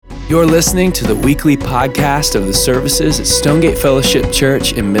You're listening to the weekly podcast of the services at Stonegate Fellowship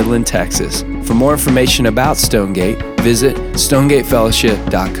Church in Midland, Texas. For more information about Stonegate, visit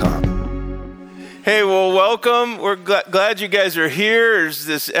stonegatefellowship.com. Hey, well, welcome. We're glad you guys are here. There's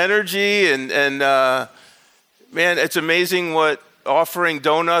this energy, and man, it's amazing what offering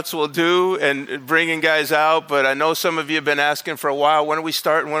donuts will do and bringing guys out. But I know some of you have been asking for a while, when are we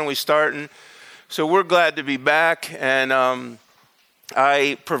starting? So we're glad to be back, and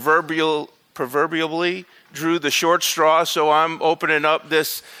I proverbially drew the short straw, so I'm opening up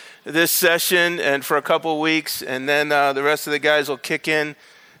this session and for a couple weeks, and then the rest of the guys will kick in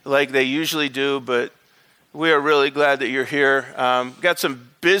like they usually do. But we are really glad that you're here. Got some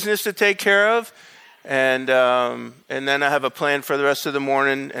business to take care of, and then I have a plan for the rest of the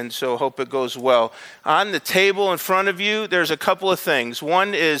morning, and so hope it goes well. On the table in front of you, there's a couple of things.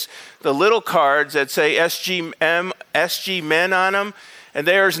 One is the little cards that say SG Men on them, and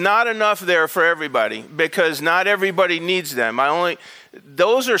there's not enough there for everybody because not everybody needs them.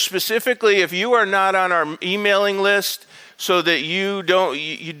 Those are specifically if you are not on our emailing list, so that you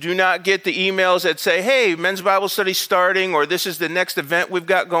do not get the emails that say, hey, men's Bible study starting, or this is the next event we've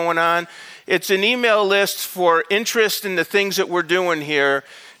got going on. It's an email list for interest in the things that we're doing here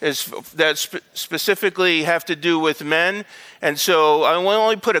that specifically have to do with men. And so I will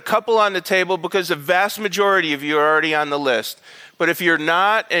only put a couple on the table because the vast majority of you are already on the list. But if you're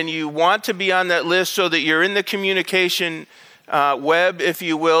not and you want to be on that list so that you're in the communication web, if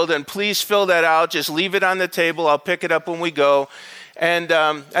you will, then please fill that out. Just leave it on the table. I'll pick it up when we go. And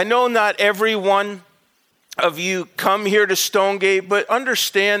I know not every one of you come here to Stonegate, but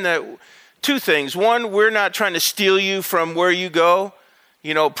understand that two things. One, we're not trying to steal you from where you go.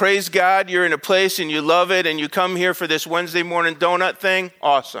 You know, praise God, you're in a place and you love it and you come here for this Wednesday morning donut thing.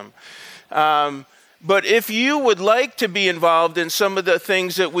 Awesome. But if you would like to be involved in some of the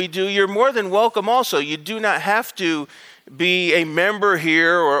things that we do, you're more than welcome also. You do not have to be a member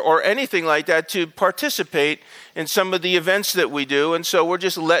here or anything like that to participate in some of the events that we do. And so we're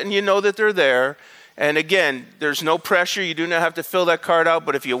just letting you know that they're there. And again, there's no pressure. You do not have to fill that card out.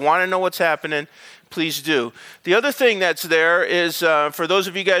 But if you want to know what's happening, please do. The other thing that's there is, for those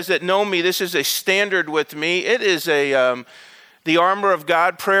of you guys that know me, this is a standard with me. It is the armor of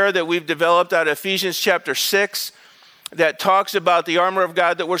God prayer that we've developed out of Ephesians chapter 6 that talks about the armor of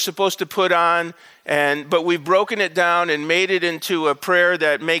God that we're supposed to put on. But we've broken it down and made it into a prayer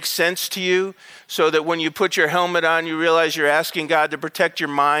that makes sense to you so that when you put your helmet on, you realize you're asking God to protect your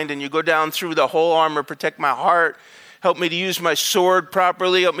mind, and you go down through the whole armor, protect my heart, help me to use my sword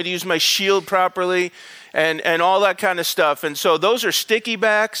properly, help me to use my shield properly, and all that kind of stuff. And so those are sticky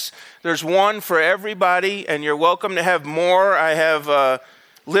backs. There's one for everybody, and you're welcome to have more. I have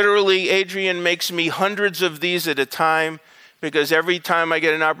literally, Adrian makes me hundreds of these at a time, because every time I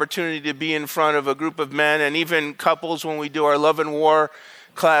get an opportunity to be in front of a group of men and even couples when we do our Love and War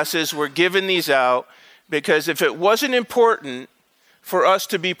classes, we're giving these out because if it wasn't important for us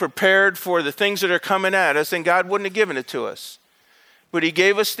to be prepared for the things that are coming at us, then God wouldn't have given it to us. But he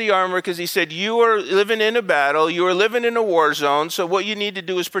gave us the armor because he said, you are living in a battle, you are living in a war zone, so what you need to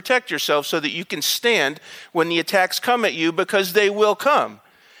do is protect yourself so that you can stand when the attacks come at you, because they will come.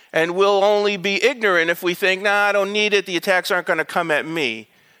 And we'll only be ignorant if we think, I don't need it, the attacks aren't going to come at me.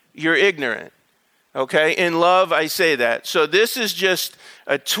 You're ignorant, okay? In love, I say that. So this is just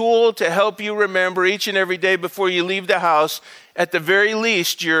a tool to help you remember each and every day before you leave the house, at the very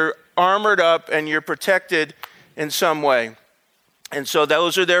least, you're armored up and you're protected in some way. And so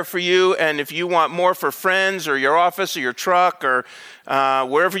those are there for you, and if you want more for friends or your office or your truck or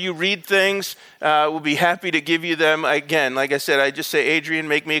wherever you read things, we'll be happy to give you them. Again, like I said, I just say, Adrian,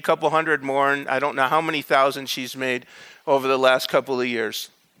 make me a couple hundred more, and I don't know how many thousand she's made over the last couple of years.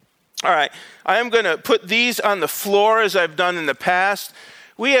 All right, I am going to put these on the floor as I've done in the past.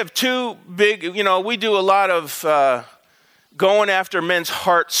 We have two big, we do a lot of going after men's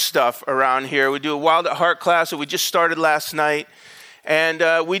heart stuff around here. We do a Wild at Heart class that we just started last night.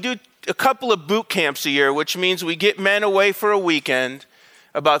 And we do a couple of boot camps a year, which means we get men away for a weekend,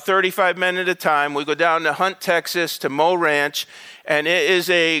 about 35 men at a time. We go down to Hunt, Texas, to Moe Ranch, and it is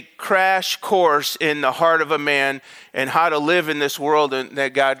a crash course in the heart of a man and how to live in this world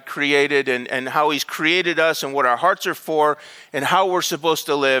that God created, and how he's created us and what our hearts are for and how we're supposed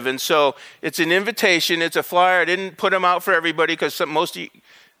to live. And so it's an invitation. It's a flyer. I didn't put them out for everybody because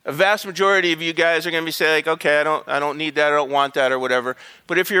a vast majority of you guys are going to be saying, like, okay, I don't need that, I don't want that, or whatever.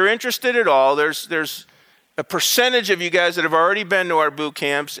 But if you're interested at all, there's a percentage of you guys that have already been to our boot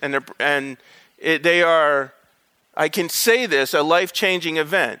camps, and they are, I can say this, a life-changing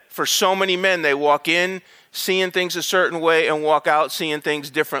event. For so many men, they walk in seeing things a certain way and walk out seeing things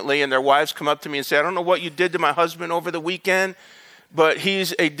differently. And their wives come up to me and say, I don't know what you did to my husband over the weekend, but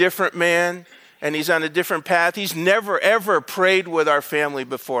he's a different man and he's on a different path. He's never, ever prayed with our family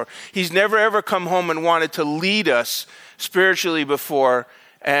before. He's never, ever come home and wanted to lead us spiritually before.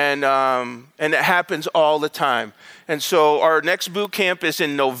 And it happens all the time. And so our next boot camp is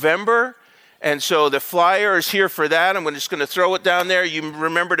in November. And so the flyer is here for that. I'm just going to throw it down there. You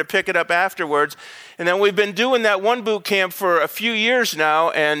remember to pick it up afterwards. And then we've been doing that one boot camp for a few years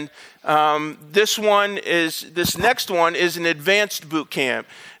now. And this next one is an advanced boot camp.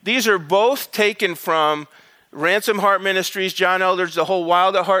 These are both taken from Ransom Heart Ministries, John Eldridge, the whole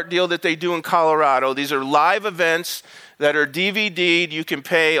Wild at Heart deal that they do in Colorado. These are live events that are DVD'd. You can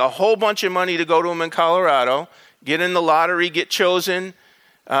pay a whole bunch of money to go to them in Colorado, get in the lottery, get chosen,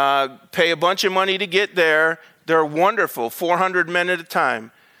 pay a bunch of money to get there. They're wonderful, 400 men at a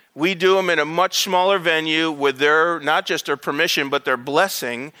time. We do them in a much smaller venue with their, not just their permission, but their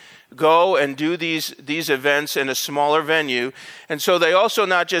blessing. Go and do these events in a smaller venue. And so they also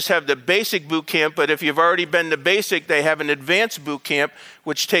not just have the basic boot camp, but if you've already been to basic, they have an advanced boot camp,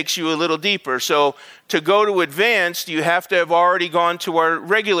 which takes you a little deeper. So to go to advanced, you have to have already gone to our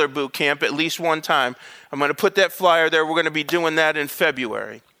regular boot camp at least one time. I'm going to put that flyer there. We're going to be doing that in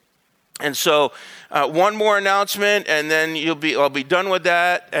February. And so one more announcement, and then I'll be done with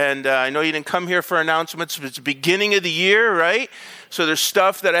that. And I know you didn't come here for announcements, but it's the beginning of the year, right? So there's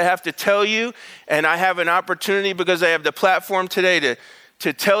stuff that I have to tell you, and I have an opportunity because I have the platform today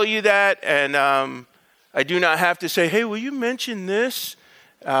to tell you that. And I do not have to say, hey, will you mention this?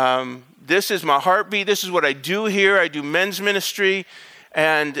 This is my heartbeat. This is what I do here. I do men's ministry.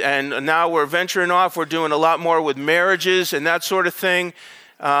 And now we're venturing off. We're doing a lot more with marriages and that sort of thing.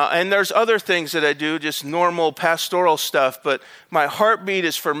 And there's other things that I do, just normal pastoral stuff. But my heartbeat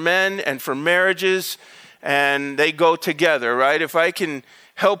is for men and for marriages, and they go together, right? If I can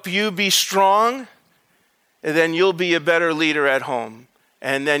help you be strong, then you'll be a better leader at home.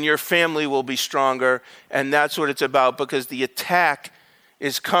 And then your family will be stronger. And that's what it's about, because the attack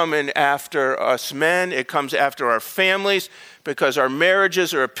is coming after us men. It comes after our families, because our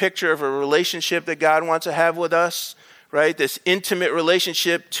marriages are a picture of a relationship that God wants to have with us. Right? This intimate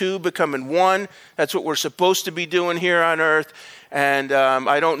relationship, two becoming one. That's what we're supposed to be doing here on earth. And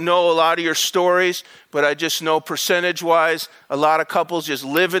I don't know a lot of your stories, but I just know percentage-wise, a lot of couples just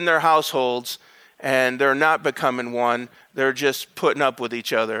live in their households and they're not becoming one. They're just putting up with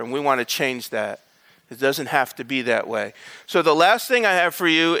each other. And we want to change that. It doesn't have to be that way. So the last thing I have for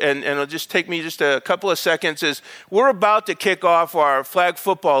you, and it'll just take me just a couple of seconds, is we're about to kick off our flag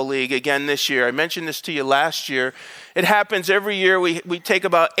football league again this year. I mentioned this to you last year. It happens every year. We take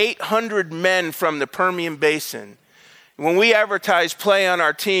about 800 men from the Permian Basin. When we advertise play on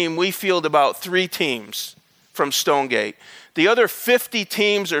our team, we field about 3 teams from Stonegate. The other 50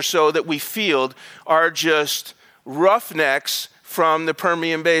 teams or so that we field are just roughnecks from the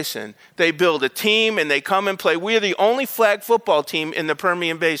Permian Basin. They build a team and they come and play. We are the only flag football team in the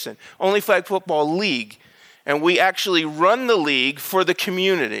Permian Basin, only flag football league. And we actually run the league for the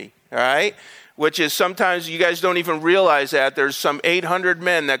community, all right? Which is sometimes you guys don't even realize that. There's some 800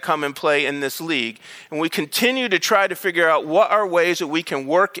 men that come and play in this league. And we continue to try to figure out what are ways that we can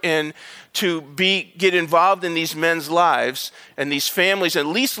work in to get involved in these men's lives and these families, and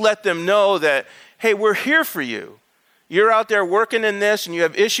at least let them know that, hey, we're here for you. You're out there working in this and you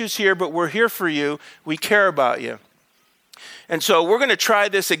have issues here, but we're here for you. We care about you. And so we're going to try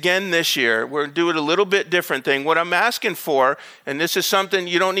this again this year. We're going to do it a little bit different thing. What I'm asking for, and this is something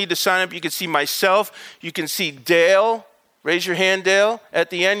you don't need to sign up. You can see myself. You can see Dale. Raise your hand, Dale.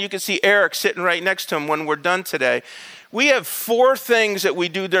 At the end, you can see Eric sitting right next to him when we're done today. We have 4 things that we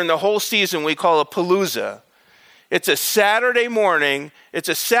do during the whole season we call a palooza. It's a Saturday morning. It's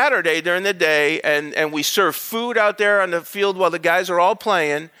a Saturday during the day, and we serve food out there on the field while the guys are all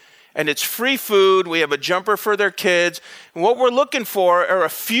playing, and it's free food. We have a jumper for their kids. And what we're looking for are a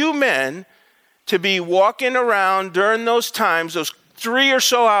few men to be walking around during those times, those 3 or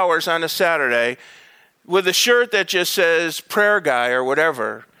so hours on a Saturday, with a shirt that just says prayer guy or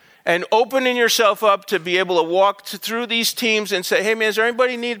whatever, and opening yourself up to be able to walk through these teams and say, hey man, does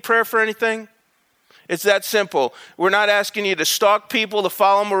anybody need prayer for anything? It's that simple. We're not asking you to stalk people, to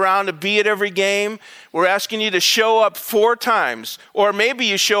follow them around, to be at every game. We're asking you to show up 4 times, or maybe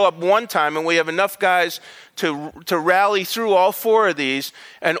you show up 1 time, and we have enough guys to rally through all 4 of these.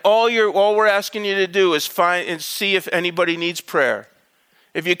 And all we're asking you to do is find and see if anybody needs prayer.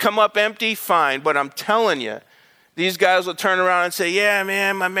 If you come up empty, fine. But I'm telling you, these guys will turn around and say, "Yeah,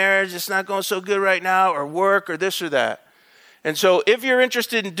 man, my marriage is not going so good right now, or work, or this or that." And so, if you're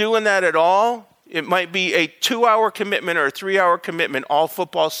interested in doing that at all, It might be a 2-hour commitment or a 3-hour commitment all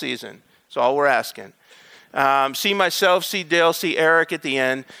football season. That's all we're asking. See myself, see Dale, see Eric at the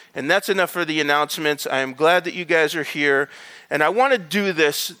end. And that's enough for the announcements. I am glad that you guys are here. And I want to do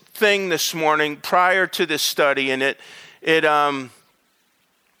this thing this morning prior to this study. And it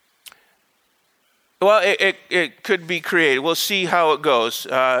could be creative. We'll see how it goes.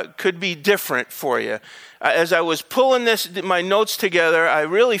 Could be different for you. As I was pulling my notes together, I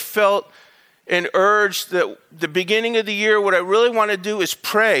really felt an urge that the beginning of the year, what I really want to do is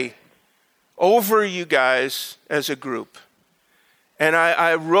pray over you guys as a group. And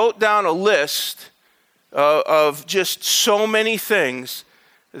I wrote down a list of just so many things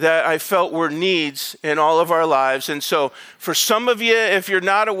that I felt were needs in all of our lives. And so for some of you, if you're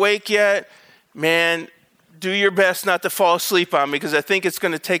not awake yet, man, do your best not to fall asleep on me, because I think it's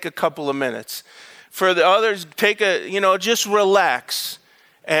going to take a couple of minutes. For the others, just relax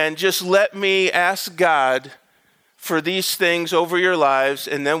and just let me ask God for these things over your lives,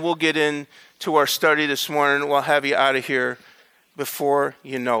 and then we'll get into our study this morning. We'll have you out of here before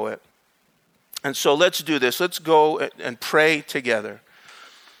you know it. And so let's do this. Let's go and pray together.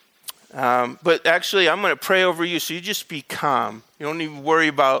 But actually, I'm going to pray over you, so you just be calm. You don't even worry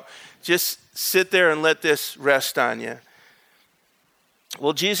about, just sit there and let this rest on you.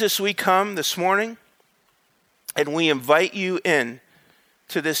 Well, Jesus, we come this morning and we invite you in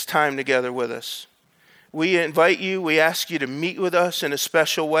to this time together with us. We invite you, we ask you to meet with us in a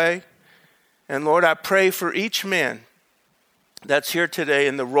special way. And Lord, I pray for each man that's here today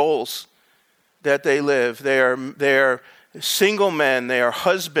in the roles that they live. They are single men, they are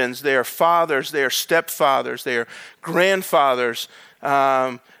husbands, they are fathers, they are stepfathers, they are grandfathers.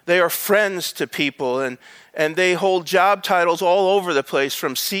 They are friends to people, and they hold job titles all over the place,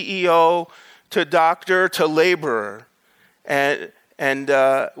 from CEO to doctor to laborer. And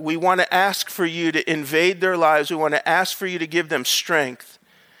we want to ask for you to invade their lives. We want to ask for you to give them strength.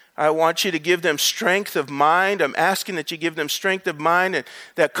 I want you to give them strength of mind. I'm asking that you give them strength of mind, and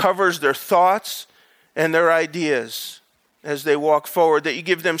that covers their thoughts and their ideas as they walk forward, that you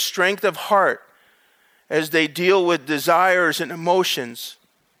give them strength of heart as they deal with desires and emotions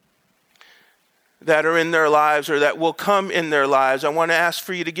that are in their lives or that will come in their lives. I want to ask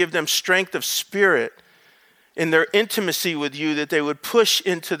for you to give them strength of spirit in their intimacy with you, that they would push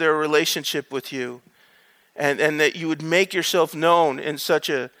into their relationship with you, and that you would make yourself known in such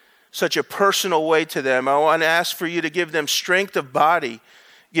a personal way to them. I want to ask for you to give them strength of body,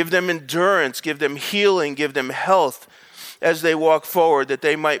 give them endurance, give them healing, give them health as they walk forward, that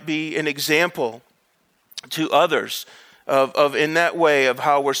they might be an example to others of in that way of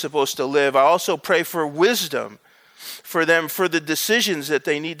how we're supposed to live. I also pray for wisdom for them, for the decisions that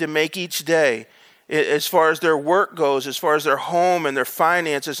they need to make each day, as far as their work goes, as far as their home and their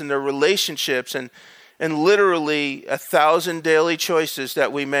finances and their relationships, and literally 1,000 daily choices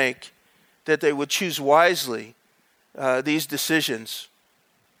that we make, that they would choose wisely these decisions.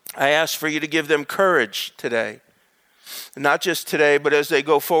 I ask for you to give them courage today, not just today, but as they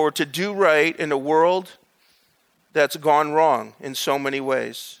go forward, to do right in a world that's gone wrong in so many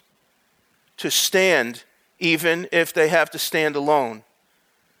ways, to stand even if they have to stand alone,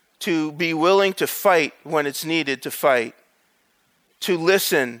 to be willing to fight when it's needed to fight, to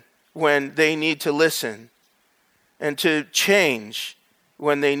listen when they need to listen, and to change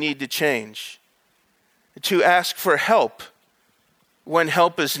when they need to change, to ask for help when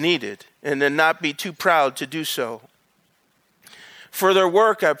help is needed, and then not be too proud to do so. For their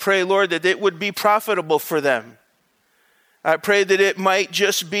work, I pray, Lord, that it would be profitable for them. I pray that it might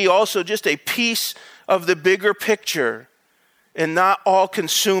just be also just a piece of the bigger picture and not all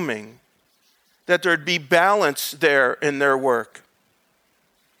consuming, that there'd be balance there in their work,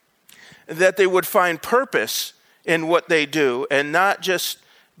 that they would find purpose in what they do and not just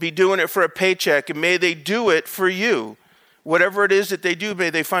be doing it for a paycheck. And may they do it for you. Whatever it is that they do, may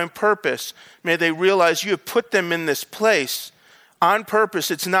they find purpose. May they realize you have put them in this place on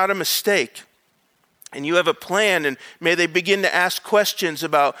purpose. It's not a mistake. And you have a plan, and may they begin to ask questions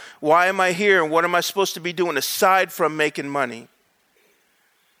about, why am I here and what am I supposed to be doing aside from making money?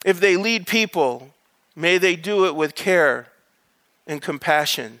 If they lead people, may they do it with care and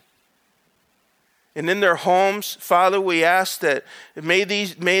compassion. And in their homes, Father, we ask that may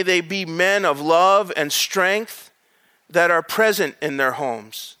they be men of love and strength that are present in their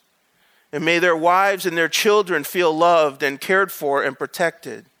homes. And may their wives and their children feel loved and cared for and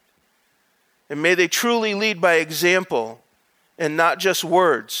protected. And may they truly lead by example and not just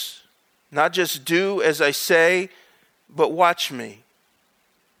words, not just do as I say, but watch me.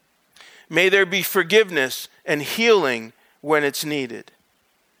 May there be forgiveness and healing when it's needed.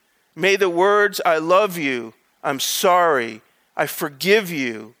 May the words, I love you, I'm sorry, I forgive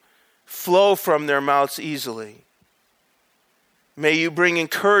you, flow from their mouths easily. May you bring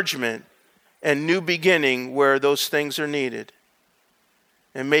encouragement and new beginning where those things are needed.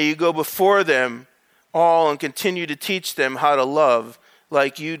 And may you go before them all and continue to teach them how to love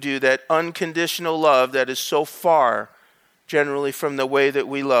like you do, that unconditional love that is so far generally from the way that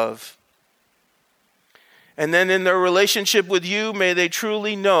we love. And then in their relationship with you, may they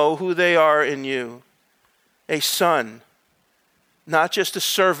truly know who they are in you. A son, not just a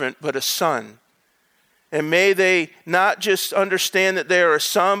servant, but a son. And may they not just understand that they are a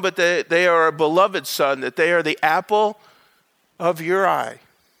son, but that they are a beloved son, that they are the apple of your eye.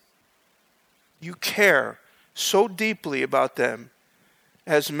 You care so deeply about them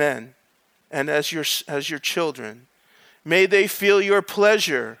as men and as your children. May they feel your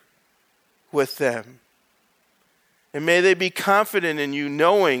pleasure with them. And may they be confident in you,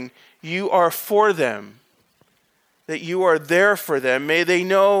 knowing you are for them, that you are there for them. May they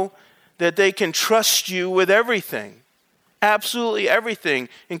know that they can trust you with everything, absolutely everything,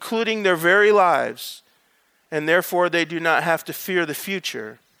 including their very lives. And therefore they do not have to fear the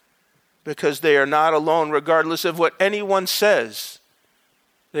future, because they are not alone, regardless of what anyone says.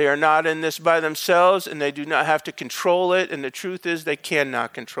 They are not in this by themselves, and they do not have to control it. And the truth is, they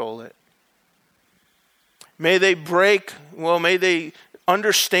cannot control it. May they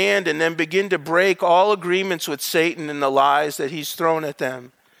understand and then begin to break all agreements with Satan and the lies that he's thrown at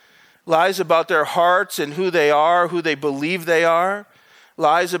them. Lies about their hearts and who they are, who they believe they are.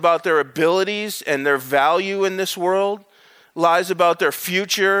 Lies about their abilities and their value in this world. Lies about their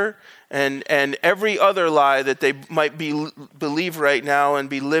future and every other lie that they might believe right now and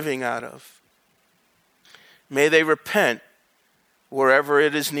be living out of. May they repent wherever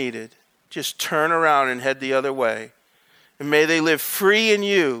it is needed. Just turn around and head the other way. And may they live free in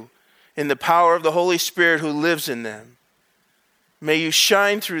you, in the power of the Holy Spirit who lives in them. May you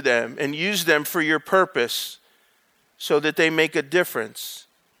shine through them and use them for your purpose so that they make a difference.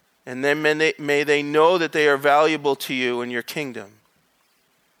 And then may they know that they are valuable to you in your kingdom.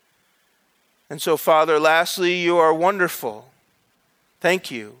 And so, Father, lastly, you are wonderful.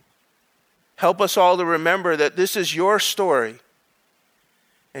 Thank you. Help us all to remember that this is your story.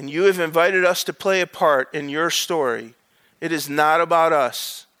 And you have invited us to play a part in your story. It is not about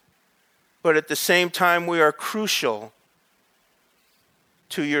us. But at the same time, we are crucial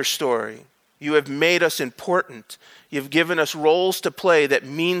to your story. You have made us important. You've given us roles to play that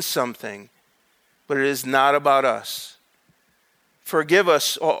mean something. But it is not about us. Forgive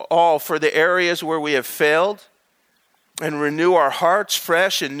us all for the areas where we have failed, and renew our hearts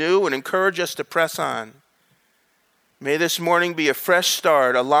fresh and new, and encourage us to press on. May this morning be a fresh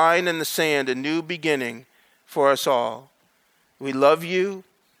start, a line in the sand, a new beginning for us all. We love you.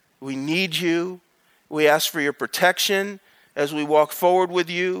 We need you. We ask for your protection as we walk forward with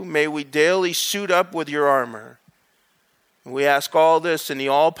you. May we daily suit up with your armor. And we ask all this in the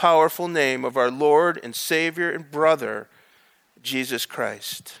all-powerful name of our Lord and Savior and brother, Jesus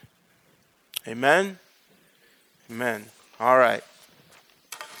Christ. Amen? Amen. All right.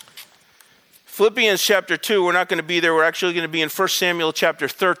 Philippians chapter 2, we're not going to be there. We're actually going to be in 1 Samuel chapter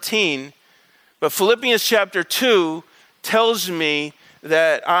 13. But Philippians chapter 2 tells me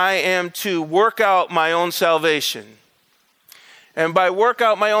that I am to work out my own salvation. And by work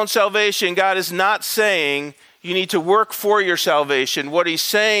out my own salvation, God is not saying you need to work for your salvation. What he's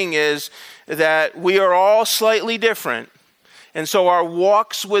saying is that we are all slightly different. And so our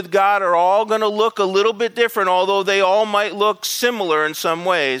walks with God are all going to look a little bit different, although they all might look similar in some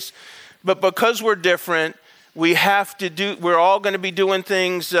ways. But because we're different, we're all going to be doing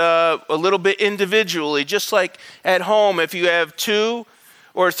things a little bit individually. Just like at home, if you have 2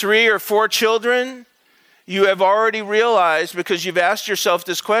 or 3 or 4 children, you have already realized, because you've asked yourself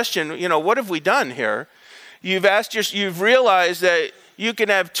this question, what have we done here? You've realized that you can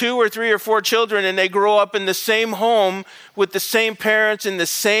have 2 or 3 or 4 children and they grow up in the same home with the same parents in the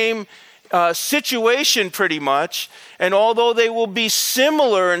same situation pretty much. And although they will be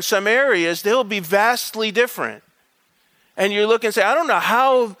similar in some areas, they'll be vastly different. And you look and say, I don't know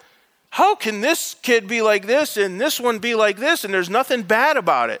how can this kid be like this and this one be like this, and there's nothing bad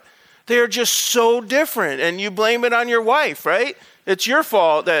about it. They are just so different. And you blame it on your wife, right? It's your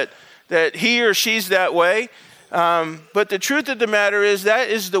fault that he or she's that way. But the truth of the matter is that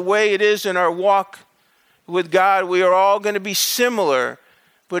is the way it is in our walk with God. We are all going to be similar,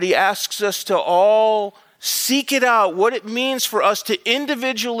 but he asks us to all seek it out, what it means for us to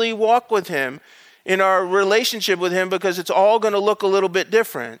individually walk with him in our relationship with him, because it's all going to look a little bit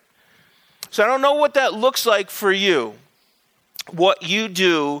different. So I don't know what that looks like for you, what you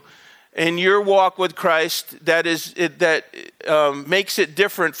do in your walk with Christ that makes it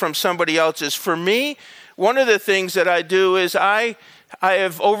different from somebody else's? For me, one of the things that I do is I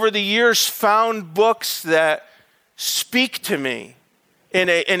have over the years found books that speak to me in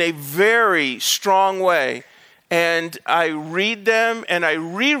a very strong way. And I read them and I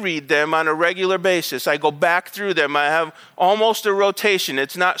reread them on a regular basis. I go back through them. I have almost a rotation.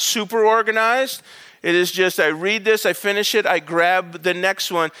 It's not super organized. It is just I read this, I finish it, I grab the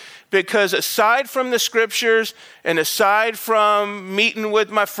next one. Because aside from the scriptures and aside from meeting with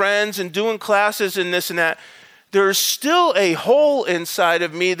my friends and doing classes and this and that, there's still a hole inside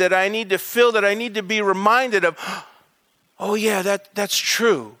of me that I need to fill, that I need to be reminded of. Oh yeah, that's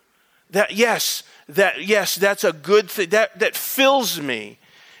true. Yes, that's a good thing. That fills me.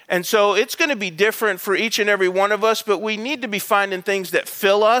 And so it's going to be different for each and every one of us, but we need to be finding things that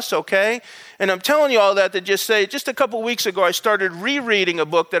fill us, okay? And I'm telling you all that to just say, just a couple weeks ago, I started rereading a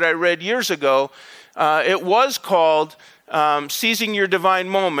book that I read years ago. It was called Seizing Your Divine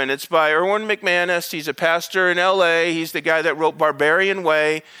Moment. It's by Erwin McManus. He's a pastor in LA. He's the guy that wrote Barbarian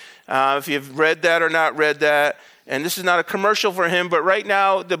Way. If you've read that or not read that. And this is not a commercial for him, but right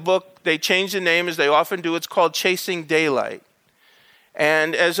now the book, they changed the name as they often do. It's called Chasing Daylight.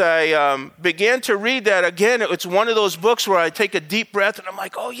 And as I began to read that, again, it's one of those books where I take a deep breath and I'm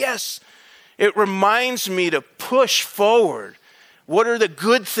like, oh yes, it reminds me to push forward. What are the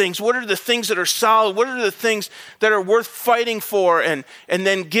good things? What are the things that are solid? What are the things that are worth fighting for? And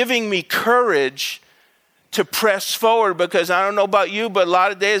then giving me courage to press forward, because I don't know about you, but a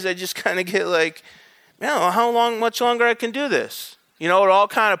lot of days I just kind of get like, man, much longer I can do this? You know, it all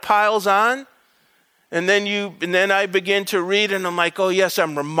kind of piles on. And then I begin to read and I'm like, oh yes,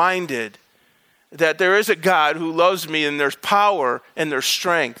 I'm reminded that there is a God who loves me and there's power and there's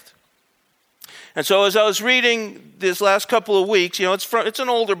strength. And so as I was reading this last couple of weeks, it's an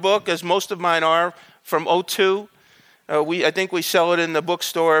older book, as most of mine are, from 2002. I think we sell it in the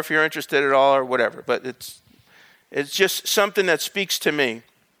bookstore if you're interested at all or whatever, but it's just something that speaks to me.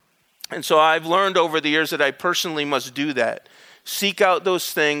 And so I've learned over the years that I personally must do that. Seek out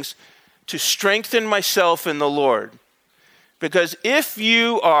those things to strengthen myself in the Lord. Because if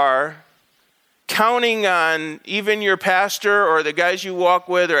you are counting on even your pastor or the guys you walk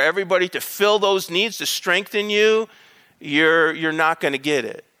with or everybody to fill those needs, to strengthen you, you're not going to get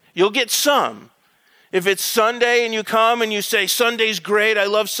it. You'll get some. If it's Sunday and you come and you say, Sunday's great, I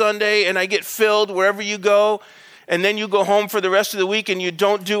love Sunday, and I get filled wherever you go, and then you go home for the rest of the week and you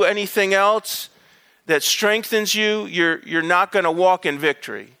don't do anything else that strengthens you, you're not going to walk in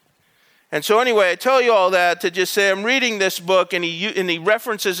victory. And so anyway, I tell you all that to just say I'm reading this book, and he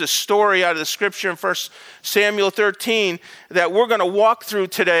references a story out of the scripture in 1 Samuel 13 that we're going to walk through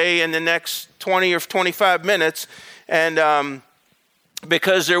today in the next 20 or 25 minutes. And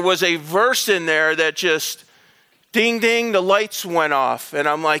because there was a verse in there that just, ding, ding, the lights went off. And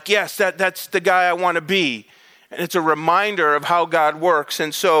I'm like, yes, that's the guy I want to be. And it's a reminder of how God works.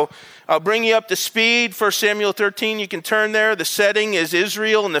 And so I'll bring you up to speed. 1 Samuel 13, you can turn there. The setting is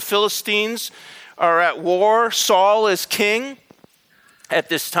Israel and the Philistines are at war. Saul is king at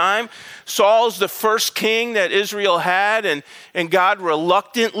this time. Saul's the first king that Israel had, and God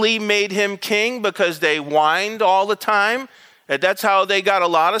reluctantly made him king because they whined all the time. And that's how they got a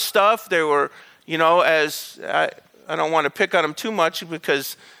lot of stuff. They were, I don't want to pick on them too much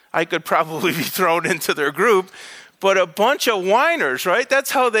because I could probably be thrown into their group, but a bunch of whiners, right?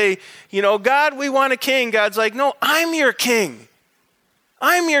 That's how they, God, we want a king. God's like, no, I'm your king.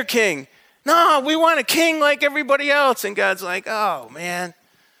 I'm your king. No, we want a king like everybody else. And God's like, oh man,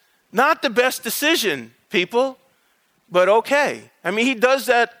 not the best decision, people, but okay. I mean, he does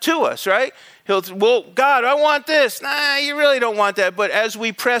that to us, right? Well, God, I want this. Nah, you really don't want that. But as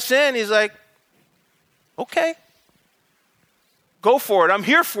we press in, he's like, okay. Go for it. I'm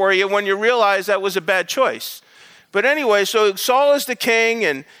here for you when you realize that was a bad choice. But anyway, so Saul is the king,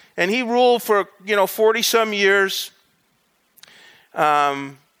 and he ruled for 40 some years.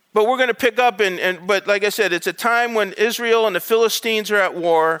 But we're going to pick up but like I said, it's a time when Israel and the Philistines are at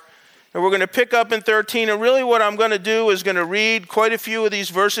war. And we're going to pick up in 13. And really what I'm going to do is going to read quite a few of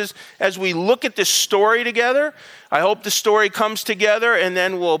these verses as we look at this story together. I hope the story comes together, and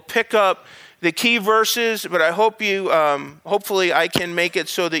then we'll pick up the key verses, but I hope hopefully I can make it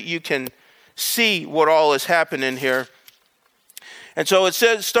so that you can see what all is happening here. And so it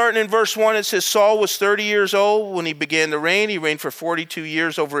says, starting in verse 1, it says, Saul was 30 years old when he began to reign. He reigned for 42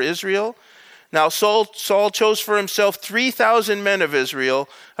 years over Israel. Now Saul chose for himself 3,000 men of Israel,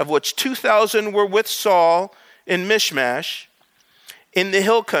 of which 2,000 were with Saul in Michmash, in the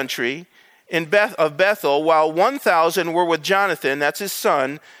hill country of Bethel, while 1,000 were with Jonathan, that's his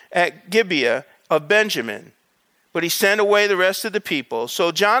son, at Gibeah of Benjamin. But he sent away the rest of the people.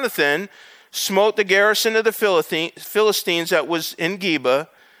 So Jonathan smote the garrison of the Philistines that was in Gibeah,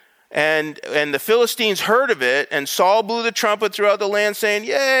 and the Philistines heard of it, and Saul blew the trumpet throughout the land, saying,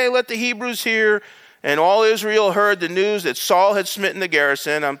 "Yay, let the Hebrews hear." And all Israel heard the news that Saul had smitten the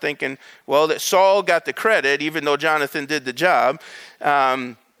garrison. I'm thinking, well, that Saul got the credit, even though Jonathan did the job.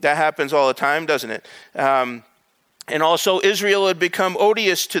 That happens all the time, doesn't it? And also Israel had become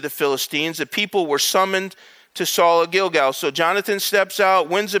odious to the Philistines. The people were summoned to Saul at Gilgal. So Jonathan steps out,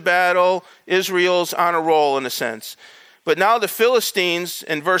 wins a battle. Israel's on a roll in a sense. But now the Philistines,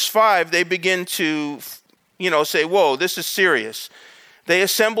 in verse 5, they begin to, say, whoa, this is serious. They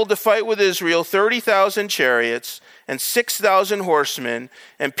assembled to fight with Israel 30,000 chariots and 6,000 horsemen,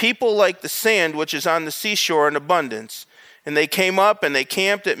 and people like the sand which is on the seashore in abundance. And they came up and they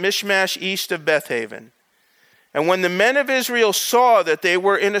camped at Michmash east of Bethaven. And when the men of Israel saw that they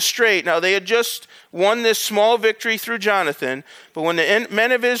were in a strait, now they had just won this small victory through Jonathan, but when the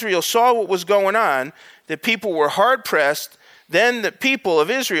men of Israel saw what was going on, the people were hard pressed. Then the people of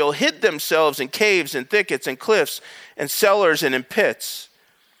Israel hid themselves in caves and thickets and cliffs and cellars and in pits.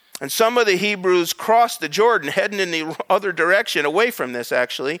 And some of the Hebrews crossed the Jordan, heading in the other direction, away from this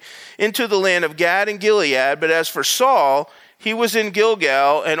actually, into the land of Gad and Gilead. But as for Saul, he was in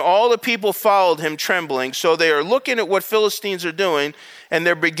Gilgal, and all the people followed him trembling. So they are looking at what Philistines are doing, and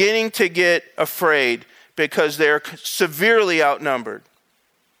they're beginning to get afraid because they're severely outnumbered.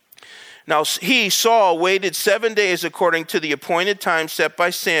 Now Saul, waited 7 days according to the appointed time set by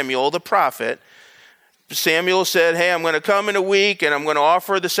Samuel the prophet. Samuel said, hey, I'm going to come in a week, and I'm going to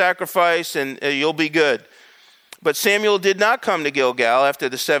offer the sacrifice, and you'll be good. But Samuel did not come to Gilgal after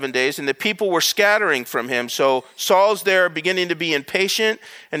the 7 days, and the people were scattering from him. So Saul's there beginning to be impatient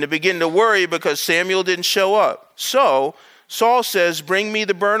and to begin to worry because Samuel didn't show up. So Saul says, bring me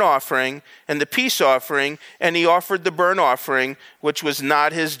the burnt offering and the peace offering, and he offered the burnt offering, which was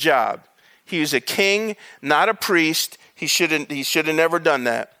not his job. He was a king, not a priest. He should have never done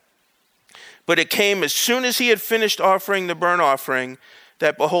that. But it came as soon as he had finished offering the burnt offering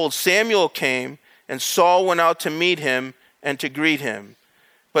that, behold, Samuel came, and Saul went out to meet him and to greet him.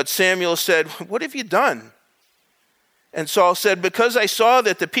 But Samuel said, what have you done? And Saul said, because I saw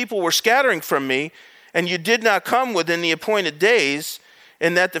that the people were scattering from me, and you did not come within the appointed days,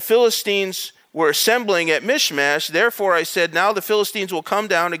 and that the Philistines were assembling at Michmash, therefore I said, now the Philistines will come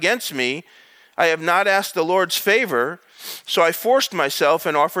down against me. I have not asked the Lord's favor, so I forced myself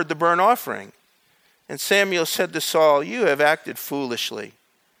and offered the burnt offering. And Samuel said to Saul, you have acted foolishly.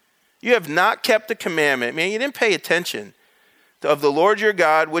 You have not kept the commandment. Man, you didn't pay attention of the Lord your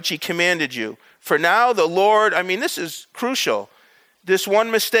God, which he commanded you. For now the Lord, this is crucial, this one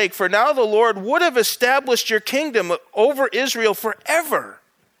mistake. For now the Lord would have established your kingdom over Israel forever.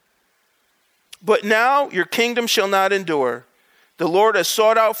 But now your kingdom shall not endure. The Lord has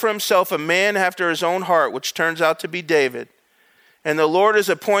sought out for himself a man after his own heart, which turns out to be David. And the Lord has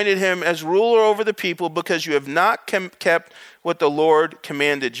appointed him as ruler over the people because you have not kept what the Lord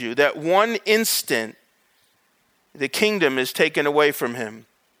commanded you. That one instant, the kingdom is taken away from him.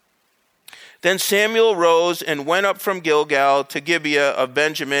 Then Samuel rose and went up from Gilgal to Gibeah of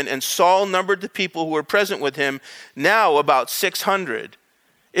Benjamin, and Saul numbered the people who were present with him, now about 600.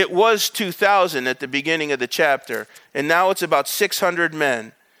 It was 2,000 at the beginning of the chapter, and now it's about 600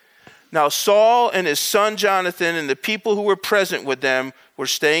 men. Now Saul and his son Jonathan and the people who were present with them were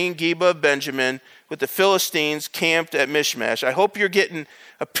staying in Gibeah of Benjamin with the Philistines camped at Michmash. I hope you're getting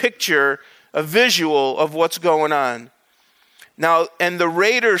a picture, a visual of what's going on. Now, and the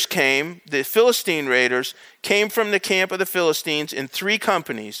raiders came, the Philistine raiders, came from the camp of the Philistines in 3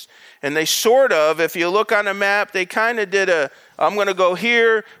 companies. And they sort of, if you look on a map, they kind of did I'm going to go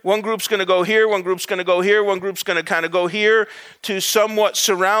here, one group's going to go here, one group's going to go here, one group's going to kind of go here to somewhat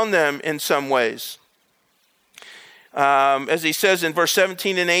surround them in some ways. As he says in verse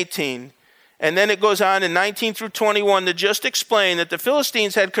 17 and 18. And then it goes on in 19 through 21 to just explain that the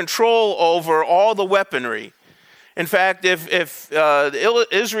Philistines had control over all the weaponry. In fact, if the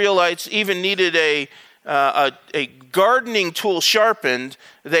Israelites even needed a gardening tool sharpened,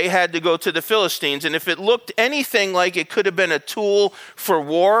 they had to go to the Philistines. And if it looked anything like it could have been a tool for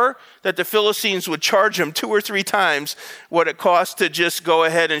war, that the Philistines would charge them 2 or 3 times what it cost to just go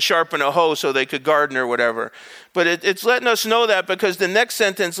ahead and sharpen a hoe so they could garden or whatever. But it's letting us know that because the next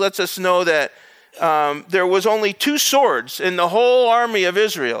sentence lets us know that there was only 2 swords in the whole army of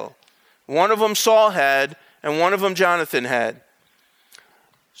Israel. One of them Saul had, and one of them Jonathan had.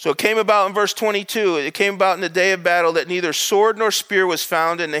 So it came about in verse 22, it came about in the day of battle that neither sword nor spear was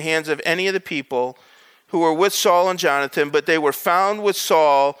found in the hands of any of the people who were with Saul and Jonathan, but they were found with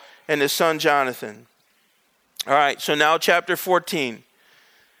Saul and his son Jonathan. All right, so now chapter 14.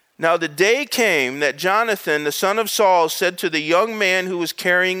 Now the day came that Jonathan, the son of Saul, said to the young man who was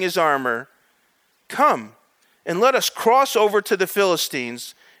carrying his armor, "Come, and let us cross over to the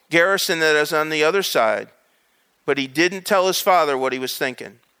Philistines, garrison that is on the other side." But he didn't tell his father what he was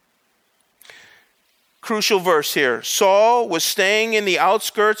thinking. Crucial verse here. Saul was staying in the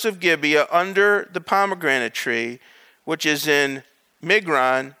outskirts of Gibeah under the pomegranate tree, which is in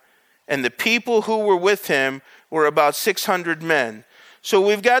Migron, and the people who were with him were about 600 men. So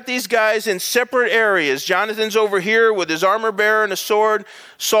we've got these guys in separate areas. Jonathan's over here with his armor bearer and a sword.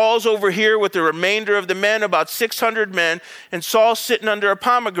 Saul's over here with the remainder of the men, about 600 men. And Saul's sitting under a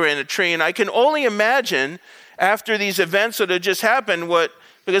pomegranate tree. And I can only imagine after these events that had just happened,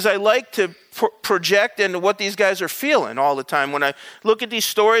 because I like to project into what these guys are feeling all the time. When I look at these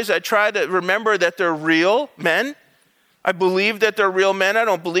stories, I try to remember that they're real men. I believe that they're real men. I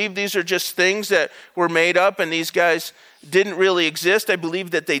don't believe these are just things that were made up and these guys didn't really exist. I believe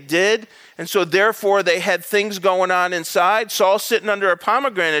that they did. And so therefore they had things going on inside. Saul sitting under a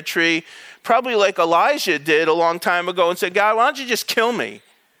pomegranate tree, probably like Elijah did a long time ago, and said, "God, why don't you just kill me?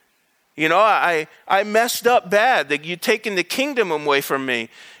 You know, I messed up bad, that you've taken the kingdom away from me."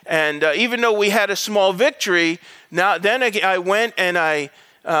 And even though we had a small victory, then I went and I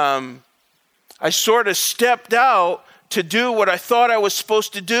sort of stepped out to do what I thought I was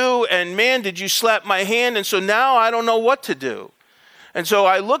supposed to do, and man, did you slap my hand, and so now I don't know what to do. And so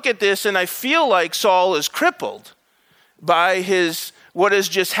I look at this and I feel like Saul is crippled by what has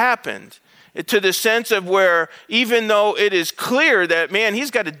just happened, to the sense of where even though it is clear that, man,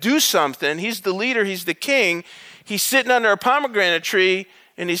 he's got to do something, he's the leader, he's the king, he's sitting under a pomegranate tree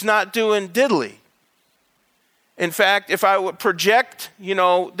and he's not doing diddly. In fact, if I would project,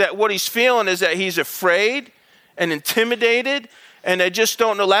 that what he's feeling is that he's afraid and intimidated, and I just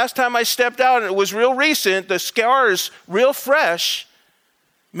don't know. Last time I stepped out, and it was real recent, the scar is real fresh,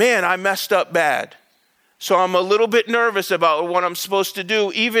 man, I messed up bad. So I'm a little bit nervous about what I'm supposed to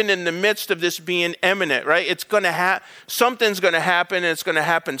do, even in the midst of this being imminent, right? It's going to something's going to happen, and it's going to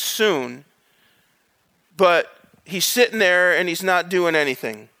happen soon. But he's sitting there, and he's not doing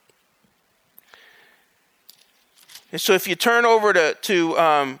anything. And so if you turn over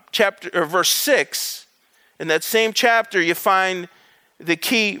to verse 6, in that same chapter, you find the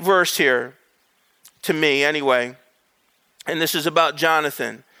key verse here, to me anyway. And this is about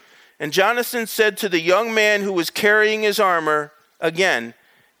Jonathan. And Jonathan said to the young man who was carrying his armor, again,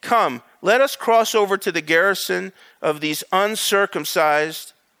 "Come, let us cross over to the garrison of these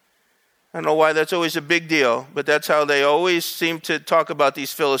uncircumcised." I don't know why that's always a big deal, but that's how they always seem to talk about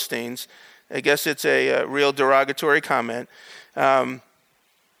these Philistines. I guess it's a real derogatory comment.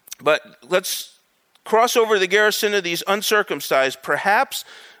 But let's cross over the garrison of these uncircumcised. Perhaps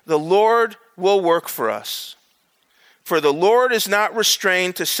the Lord will work for us. For the Lord is not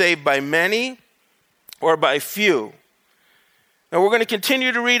restrained to save by many or by few. Now we're going to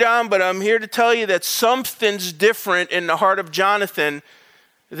continue to read on, but I'm here to tell you that something's different in the heart of Jonathan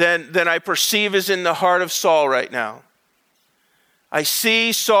than I perceive is in the heart of Saul right now. I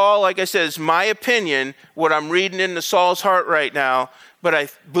see Saul, like I said, it's my opinion, what I'm reading into Saul's heart right now, but I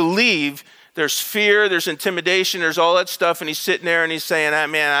believe there's fear, there's intimidation, there's all that stuff, and he's sitting there and he's saying,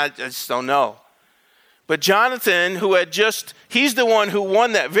 man, I just don't know. But Jonathan, he's the one who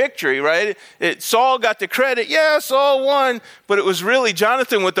won that victory, right? Saul got the credit, yeah, Saul won, but it was really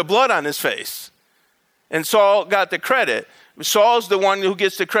Jonathan with the blood on his face. And Saul got the credit. Saul's the one who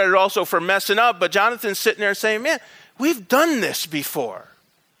gets the credit also for messing up, but Jonathan's sitting there saying, man, we've done this before.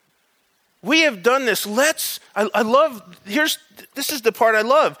 We have done this. This is the part I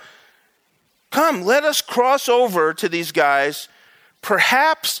love. Come, let us cross over to these guys.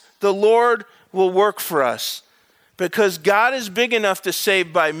 Perhaps the Lord will work for us, because God is big enough to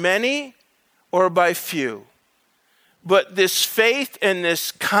save by many or by few. But this faith and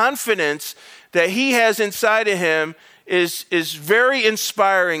this confidence that he has inside of him is very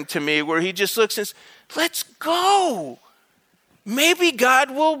inspiring to me, where he just looks and says, let's go. Maybe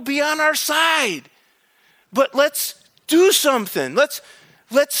God will be on our side, but let's do something. Let's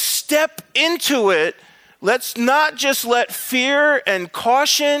step into it. Let's not just let fear and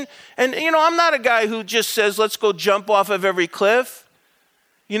caution, and I'm not a guy who just says, let's go jump off of every cliff.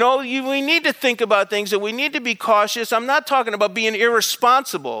 We need to think about things, and we need to be cautious. I'm not talking about being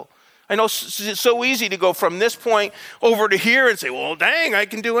irresponsible. I know it's so easy to go from this point over to here and say, well, dang, I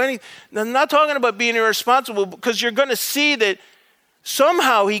can do anything. I'm not talking about being irresponsible, because you're going to see that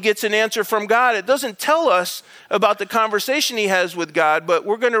somehow he gets an answer from God. It doesn't tell us about the conversation he has with God, but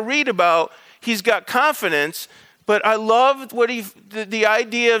we're going to read about he's got confidence, but I love what the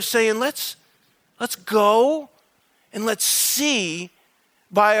idea of saying, let's go and let's see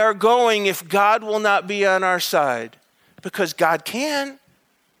by our going if God will not be on our side, because God can.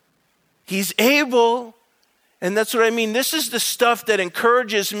 He's able. And that's what I mean. This is the stuff that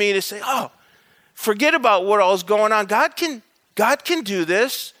encourages me to say, oh, forget about what all's going on. God can do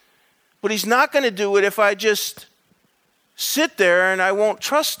this, but he's not going to do it if I just sit there and I won't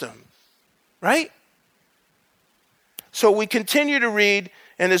trust him, right? So we continue to read,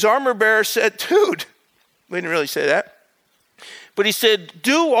 and his armor bearer said, dude, we didn't really say that, but he said,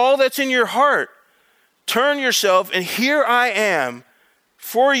 do all that's in your heart. Turn yourself, and here I am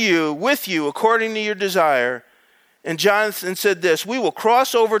for you, with you, according to your desire. And Jonathan said this, we will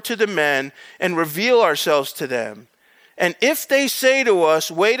cross over to the men and reveal ourselves to them. And if they say to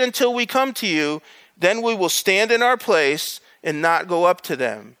us, wait until we come to you, then we will stand in our place and not go up to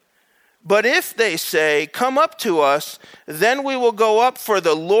them. But if they say, come up to us, then we will go up, for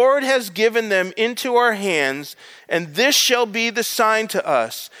the Lord has given them into our hands, and this shall be the sign to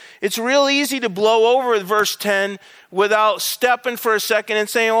us. It's real easy to blow over verse 10 without stepping for a second and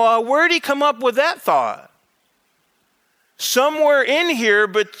saying, well, where did he come up with that thought? Somewhere in here,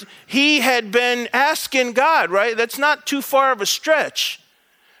 but he had been asking God, right? That's not too far of a stretch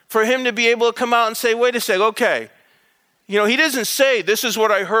for him to be able to come out and say, wait a second, okay. You know, he doesn't say, this is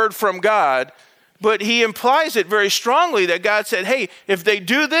what I heard from God, but he implies it very strongly that God said, hey, if they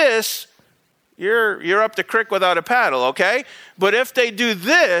do this, you're up the creek without a paddle, okay? But if they do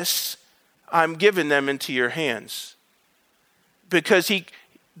this, I'm giving them into your hands. Because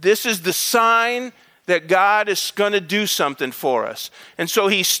this is the sign that God is going to do something for us. And so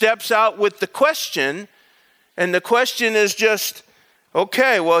he steps out with the question, and the question is just,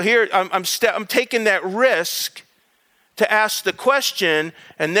 okay, well here, I'm taking that risk to ask the question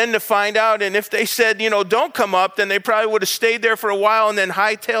and then to find out. And if they said, don't come up, then they probably would have stayed there for a while and then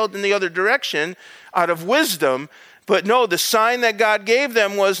hightailed in the other direction out of wisdom. But no, the sign that God gave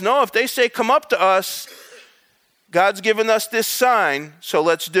them was, no, if they say, come up to us, God's given us this sign, so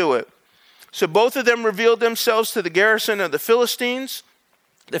let's do it. So both of them revealed themselves to the garrison of the Philistines.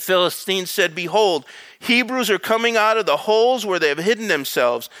 The Philistines said, behold, Hebrews are coming out of the holes where they have hidden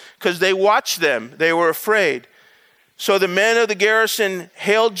themselves, because they watched them. They were afraid. So the men of the garrison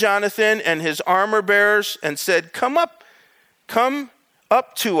hailed Jonathan and his armor bearers and said, come up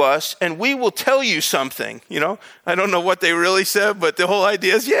to us and we will tell you something. I don't know what they really said, but the whole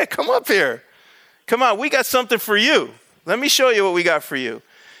idea is, yeah, come up here. Come on, we got something for you. Let me show you what we got for you.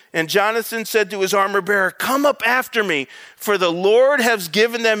 And Jonathan said to his armor bearer, come up after me, for the Lord has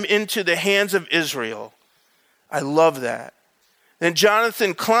given them into the hands of Israel. I love that. Then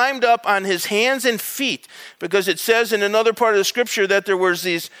Jonathan climbed up on his hands and feet, because it says in another part of the scripture that there was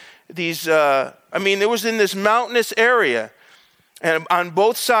it was in this mountainous area. And on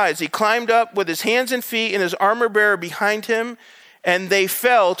both sides, he climbed up with his hands and feet and his armor bearer behind him. And they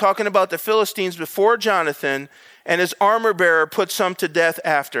fell, talking about the Philistines, before Jonathan, and his armor bearer put some to death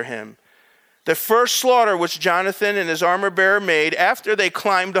after him. The first slaughter which Jonathan and his armor bearer made after they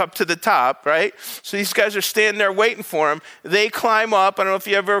climbed up to the top, right? So these guys are standing there waiting for him. They climb up. I don't know if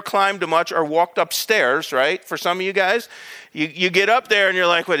you ever climbed much or walked upstairs, right? For some of you guys, you get up there and you're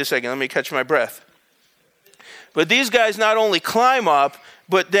like, wait a second, let me catch my breath. But these guys not only climb up,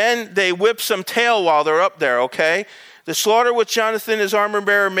 but then they whip some tail while they're up there, okay? The slaughter which Jonathan, his armor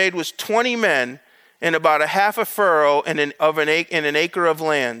bearer, made was 20 men in about a half a furrow in an acre of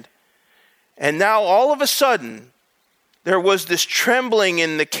land. And now all of a sudden, there was this trembling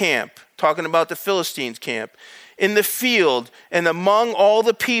in the camp, talking about the Philistines' camp, in the field and among all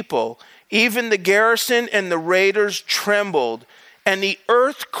the people. Even the garrison and the raiders trembled, and the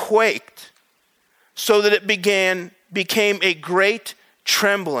earth quaked, so that it became a great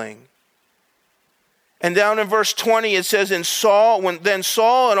trembling. And down in verse 20 it says, then Saul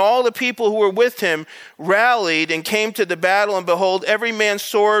and all the people who were with him rallied and came to the battle, and behold, every man's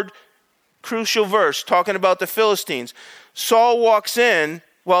sword, crucial verse, talking about the Philistines. Saul walks in.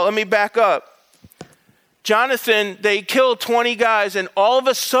 Well, let me back up. Jonathan, they killed 20 guys, and all of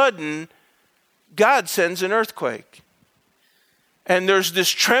a sudden, God sends an earthquake. And there's this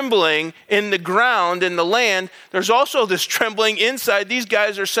trembling in the ground, in the land. There's also this trembling inside. These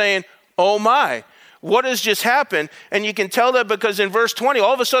guys are saying, oh my, what has just happened? And you can tell that because in verse 20,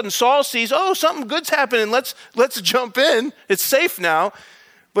 all of a sudden Saul sees, oh, something good's happening. Let's jump in. It's safe now.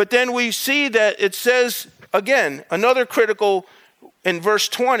 But then we see that it says, again, another critical in verse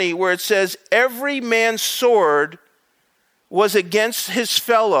 20, where it says, every man's sword was against his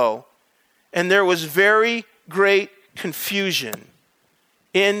fellow, and there was very great confusion.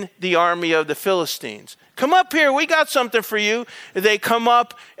 in the army of the Philistines. Come up here, we got something for you. They come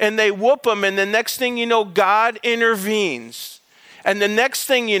up and they whoop them, and the next thing you know, God intervenes. And the next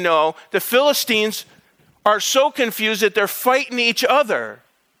thing you know, the Philistines are so confused that they're fighting each other.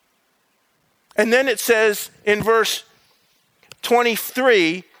 And then it says in verse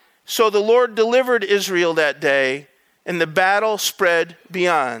 23, so the Lord delivered Israel that day, and the battle spread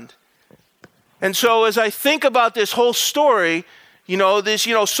beyond. And so as I think about this whole story,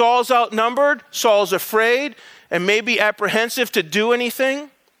 Saul's outnumbered, Saul's afraid, and maybe apprehensive to do anything,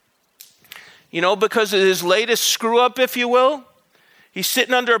 because of his latest screw up, if you will. He's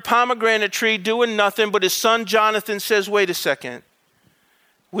sitting under a pomegranate tree doing nothing, but his son Jonathan says, wait a second.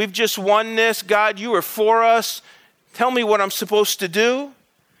 We've just won this. God, you are for us. Tell me what I'm supposed to do.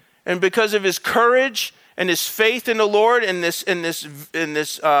 And because of his courage and his faith in the Lord and this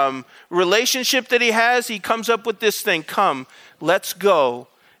relationship that he has, he comes up with this thing. Come, let's go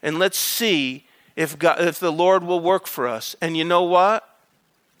and let's see if the Lord will work for us. And you know what?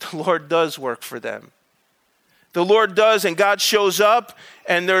 The Lord does work for them. The Lord does, and God shows up,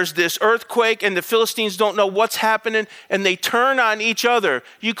 and there's this earthquake, and the Philistines don't know what's happening, and they turn on each other.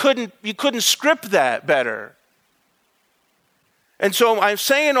 You couldn't script that better. And so I'm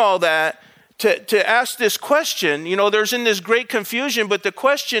saying all that to ask this question. There's in this great confusion, but the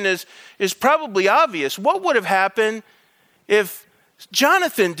question is probably obvious. What would have happened if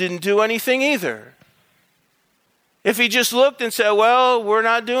Jonathan didn't do anything either? If he just looked and said, well, we're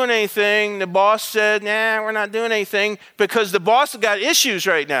not doing anything. The boss said, nah, we're not doing anything, because the boss has got issues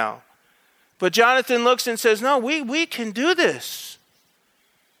right now. But Jonathan looks and says, no, we can do this.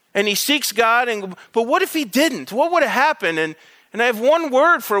 And he seeks God. But what if he didn't? What would have happened? And I have one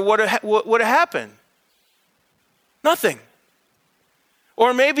word for what would have happened. Nothing.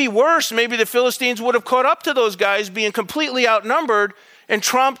 Or maybe worse, maybe the Philistines would have caught up to those guys being completely outnumbered and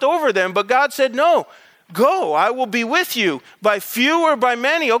tromped over them. But God said, no. Go, I will be with you, by few or by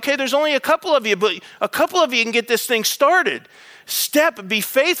many. Okay, there's only a couple of you, but a couple of you can get this thing started. Be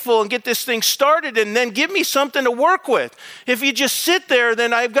faithful and get this thing started, and then give me something to work with. If you just sit there,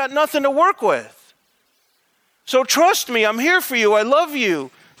 then I've got nothing to work with. So trust me, I'm here for you. I love you.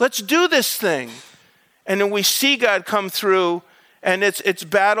 Let's do this thing. And then we see God come through, and it's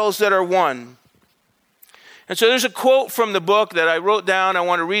battles that are won. And so there's a quote from the book that I wrote down. I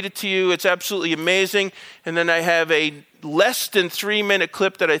want to read it to you. It's absolutely amazing. And then I have a less than 3-minute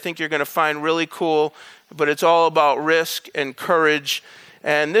clip that I think you're going to find really cool. But it's all about risk and courage.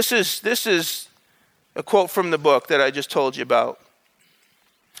 And this is a quote from the book that I just told you about.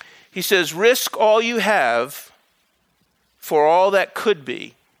 He says, risk all you have for all that could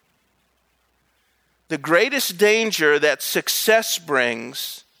be. The greatest danger that success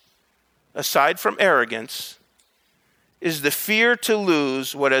brings, aside from arrogance, is the fear to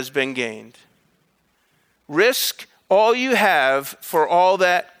lose what has been gained. Risk all you have for all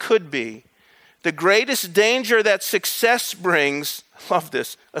that could be. The greatest danger that success brings, I love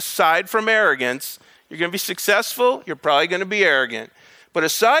this, aside from arrogance, you're going to be successful, you're probably going to be arrogant. But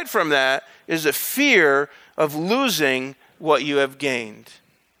aside from that is a fear of losing what you have gained.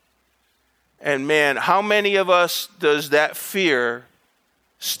 And man, how many of us does that fear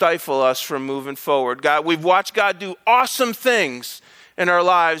stifle us from moving forward? God, we've watched God do awesome things in our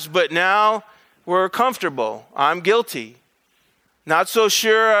lives, but now we're comfortable. I'm guilty. Not so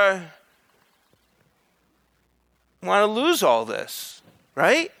sure I want to lose all this,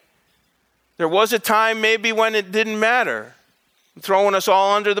 right? There was a time maybe when it didn't matter, throwing us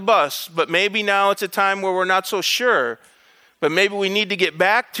all under the bus, but maybe now it's a time where we're not so sure. But maybe we need to get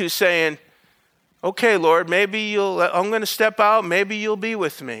back to saying, okay, Lord, maybe I'm going to step out. Maybe you'll be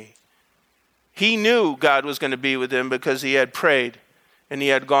with me. He knew God was going to be with him because he had prayed and he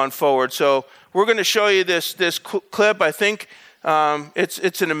had gone forward. So we're going to show you this clip. I think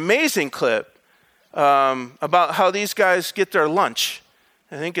it's an amazing clip about how these guys get their lunch.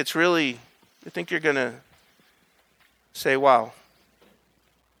 I think you're going to say, wow.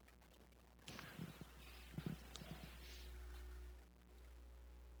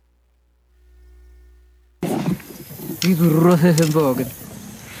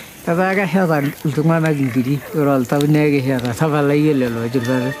 Tabaga hedan ultumana gidi urol tabnege heda tabala yelelo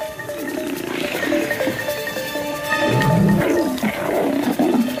jirbare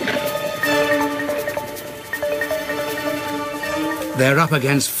They're up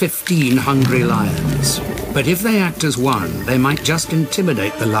against 15 hungry lions. But if they act as one, they might just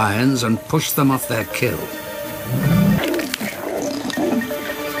intimidate the lions and push them off their kill.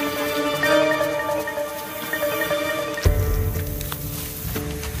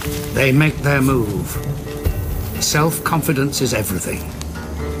 They make their move. Self-confidence is everything.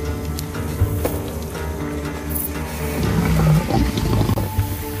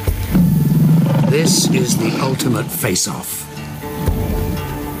 This is the ultimate face-off.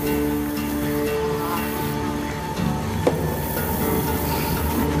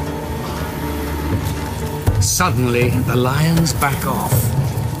 Suddenly, the lions back off.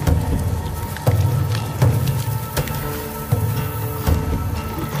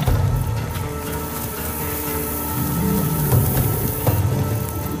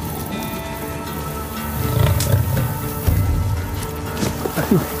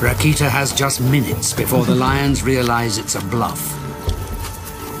 Rakita has just minutes before the lions realize it's a bluff.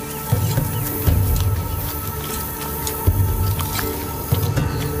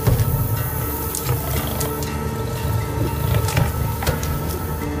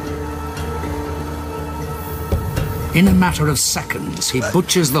 In a matter of seconds, he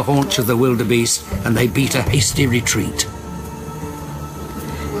butchers the haunch of the wildebeest and they beat a hasty retreat.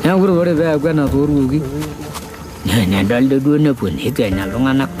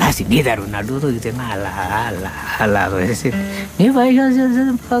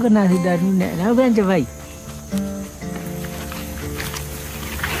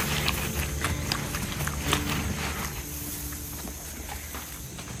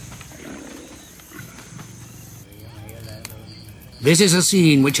 This is a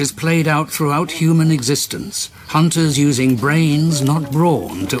scene which has played out throughout human existence. Hunters using brains, not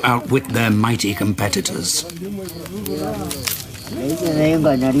brawn, to outwit their mighty competitors.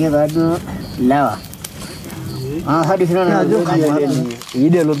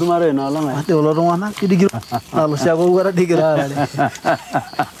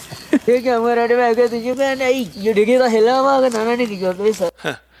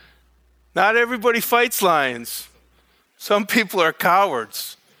 Not everybody fights lions. Some people are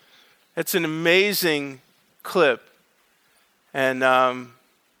cowards. It's an amazing clip. And I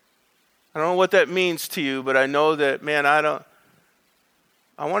don't know what that means to you, but I know that, man, I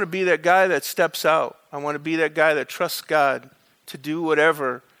want to be that guy that steps out. I want to be that guy that trusts God to do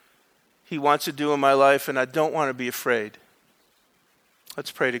whatever he wants to do in my life, and I don't want to be afraid.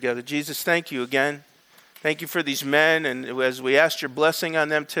 Let's pray together. Jesus, thank you again. Thank you for these men, and as we ask your blessing on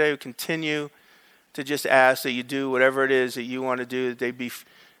them today, we continue to just ask that you do whatever it is that you want to do, that they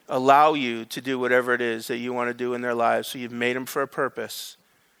allow you to do whatever it is that you want to do in their lives. So you've made them for a purpose.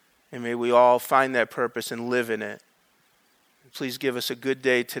 And may we all find that purpose and live in it. Please give us a good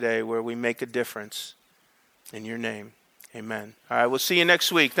day today where we make a difference. In your name, amen. All right, we'll see you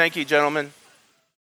next week. Thank you, gentlemen.